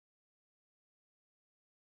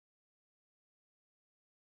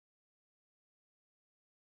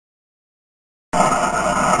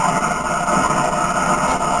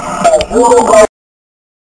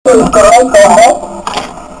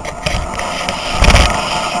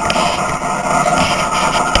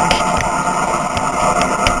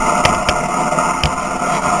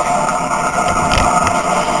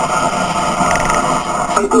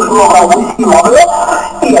Silver Whiskey Model,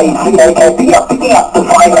 EA3AKP, are picking up to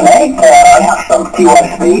 5 and 8. I have some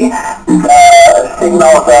QSB. The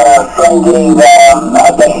signals are swinging,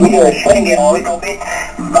 the heater is swinging a little bit,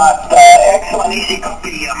 but excellent easy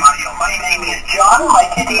copy, Mario. My name is John, my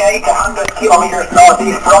KTA 100 kilometers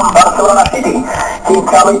northeast from Barcelona City. Keep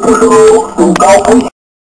coming to Golf Whiskey.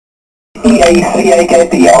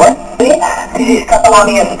 EA3AKP, alright? This is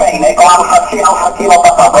Catalonia, Spain. Echo Alpha 3 Alpha Kilo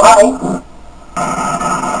Papa. Bye-bye.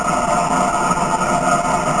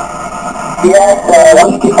 Yes,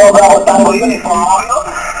 Whiskey 4 Bravo Tango Uniform Mario.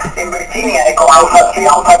 In Virginia, Echo Alpha 3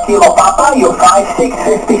 Alpha Kilo Papa. You're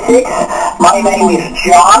 5656. My name is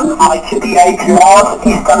John. My KTA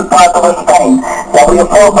northeastern part of Spain.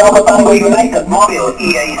 W4 Bravo Tango United Mobile.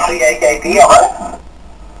 EA3AKP, alright?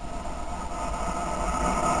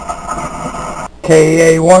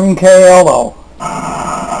 KA1KLO.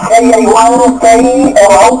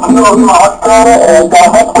 KA1KLO, Kilo Master, go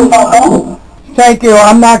ahead please, my friend. Thank you.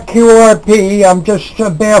 I'm not QRP. I'm just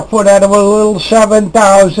barefoot out of a little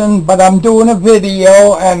 7,000, but I'm doing a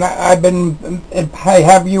video, and I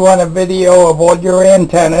have you on a video of all your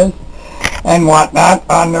antennas and whatnot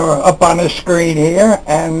up on the screen here,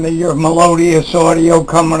 and your melodious audio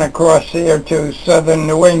coming across here to southern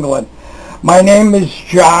New England. My name is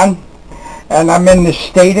John, and I'm in the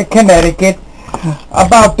state of Connecticut,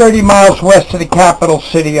 about 30 miles west of the capital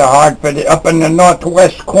city of Hartford, up in the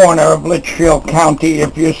northwest corner of Litchfield County,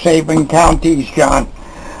 if you're saving counties, John.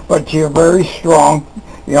 But you're very strong.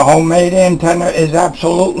 Your homemade antenna is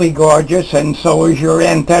absolutely gorgeous, and so is your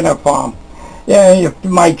antenna farm. Yeah, you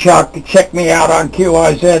might check me out on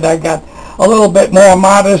QRZ. I got a little bit more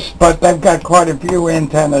modest, but I've got quite a few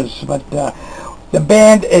antennas. But the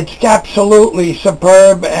band, it's absolutely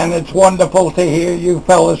superb, and it's wonderful to hear you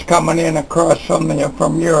fellas coming in across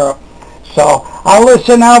from Europe. So I'll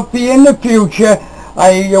listen out for you in the future.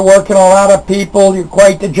 You're working a lot of people. You're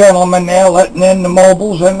quite the gentleman there, letting in the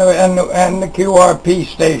mobiles and the QRP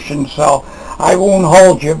station. So I won't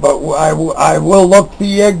hold you, but I will look for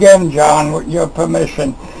you again, John, with your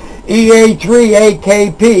permission.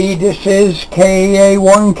 EA3AKP, this is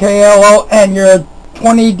KA1KLO, and you're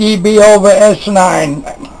 20 dB over S9.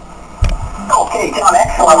 Okay, John,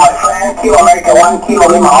 excellent, my friend. Kilo America 1 Kilo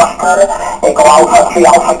Lima Oscar, Echo Alpha 3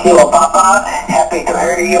 Alpha Kilo Papa. Happy to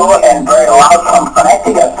hear you, and very loud from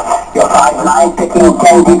Connecticut. You're 5'9", picking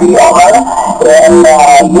 10 dB over. And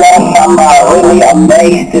yes, I'm really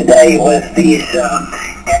amazed today with these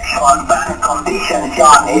excellent band conditions,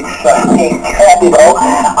 John. It's incredible,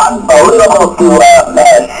 unbelievable to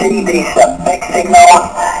see these big signals,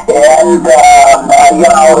 and you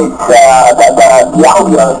know, it's the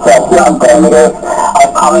audio here on 10 meters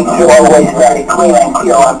are coming through always very clean and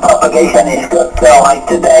clear, and propagation is good like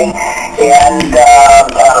today, and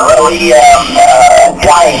really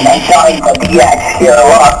enjoying the DX here a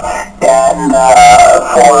lot. And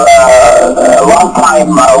for a long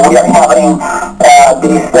time we are having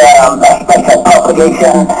this special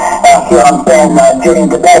propagation here on 10 during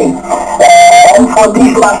the day. And for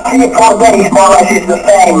these last 3 or 4 days, more or less is the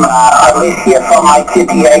same, at least here from my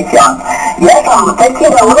KTA, John. Yes, I'm taking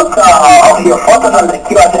a look of your photos on the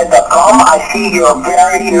QRZ.com. I see your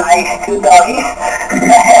very nice 2 doggies.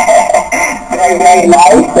 very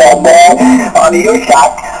nice there on your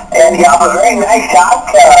shot. And you have a very nice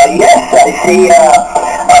shot. Yes, I see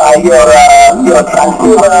your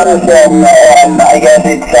transceivers, and I guess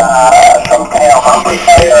it's some kind of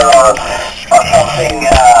amplifier or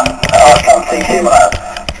something similar.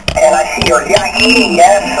 And I see your Yagi,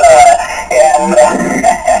 yes,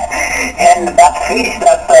 and that fish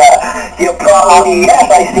that you probably,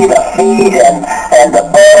 yes, I see the feed and the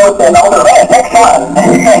boat and all the rest. Excellent.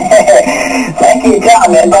 Thank you,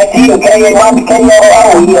 John, and back to you,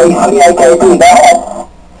 KA1KLO, EA3AKP. Go ahead.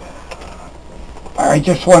 I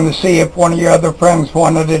just wanted to see if one of your other friends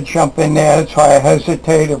wanted to jump in there, so I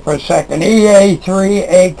hesitated for a second.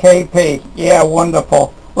 EA3AKP, yeah,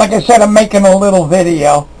 wonderful. Like I said, I'm making a little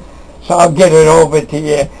video, so I'll get it over to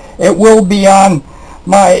you. It will be on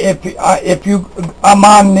my, I'm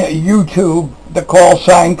on YouTube, the call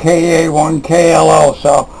sign KA1KLO.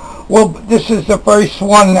 So, well, this is the first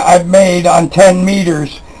one I've made on 10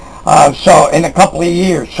 meters, so in a couple of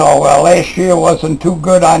years. So last year wasn't too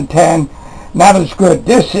good on 10, not as good.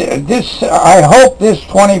 This I hope this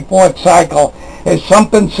 24th cycle is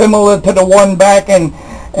something similar to the one back in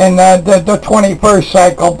the 21st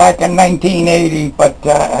cycle back in 1980, but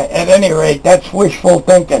at any rate, that's wishful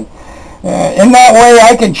thinking. In that way,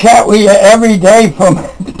 I can chat with you every day from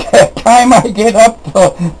the time I get up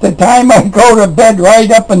till the time I go to bed,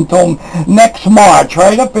 right up until next March,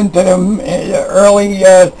 right up into the early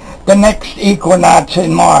the next equinox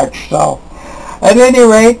in March. So at any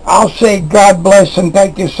rate, I'll say God bless and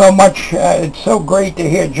thank you so much. It's so great to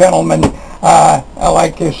hear gentlemen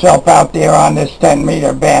like yourself out there on this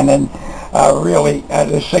 10-meter band, and really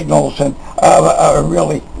the signals and are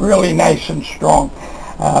really nice and strong.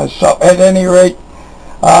 So at any rate,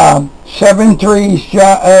 7-3's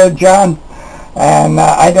John, and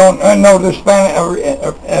I don't know the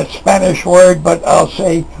Spanish word, but I'll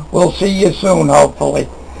say we'll see you soon, hopefully.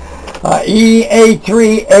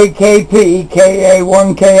 EA3AKP,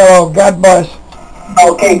 KA1KLO. God bless.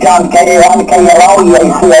 Okay, John, KA1KLO,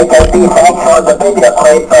 EA3AKP, thanks for the video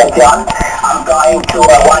clip, John. I'm going to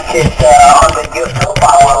watch it on the YouTube.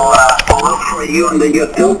 I will look for you on the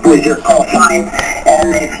YouTube with your call sign,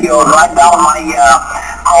 and if you write down my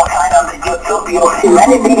call sign on the YouTube, you'll see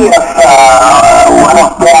many videos. One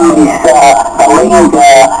of them is the link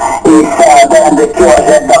is there on the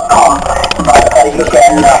QRZ.com, but you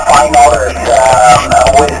can find others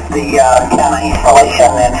with the camera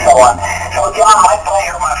installation and so on. So John, my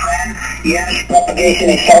pleasure, my friend. Yes,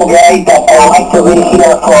 propagation is so great that I like to be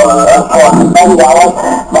here for many hours,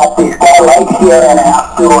 but it's quite late here and I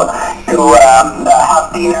have to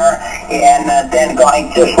have dinner and then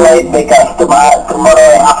going to sleep because tomorrow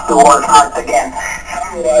I have to work hard again.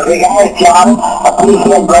 So regards, John,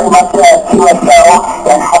 appreciate very much QSO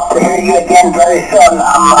and hope to hear you again very soon.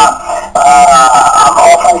 I'm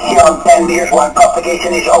often here on 10 years when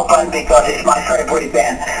propagation is open because it's my favorite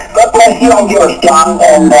band. God bless you and yours, John,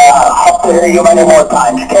 and hope to hear you many more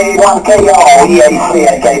times. KA1KLO,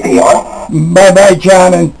 EA3AKP. Bye-bye,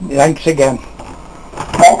 John, and thanks again.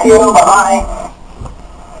 Thank you. Bye-bye.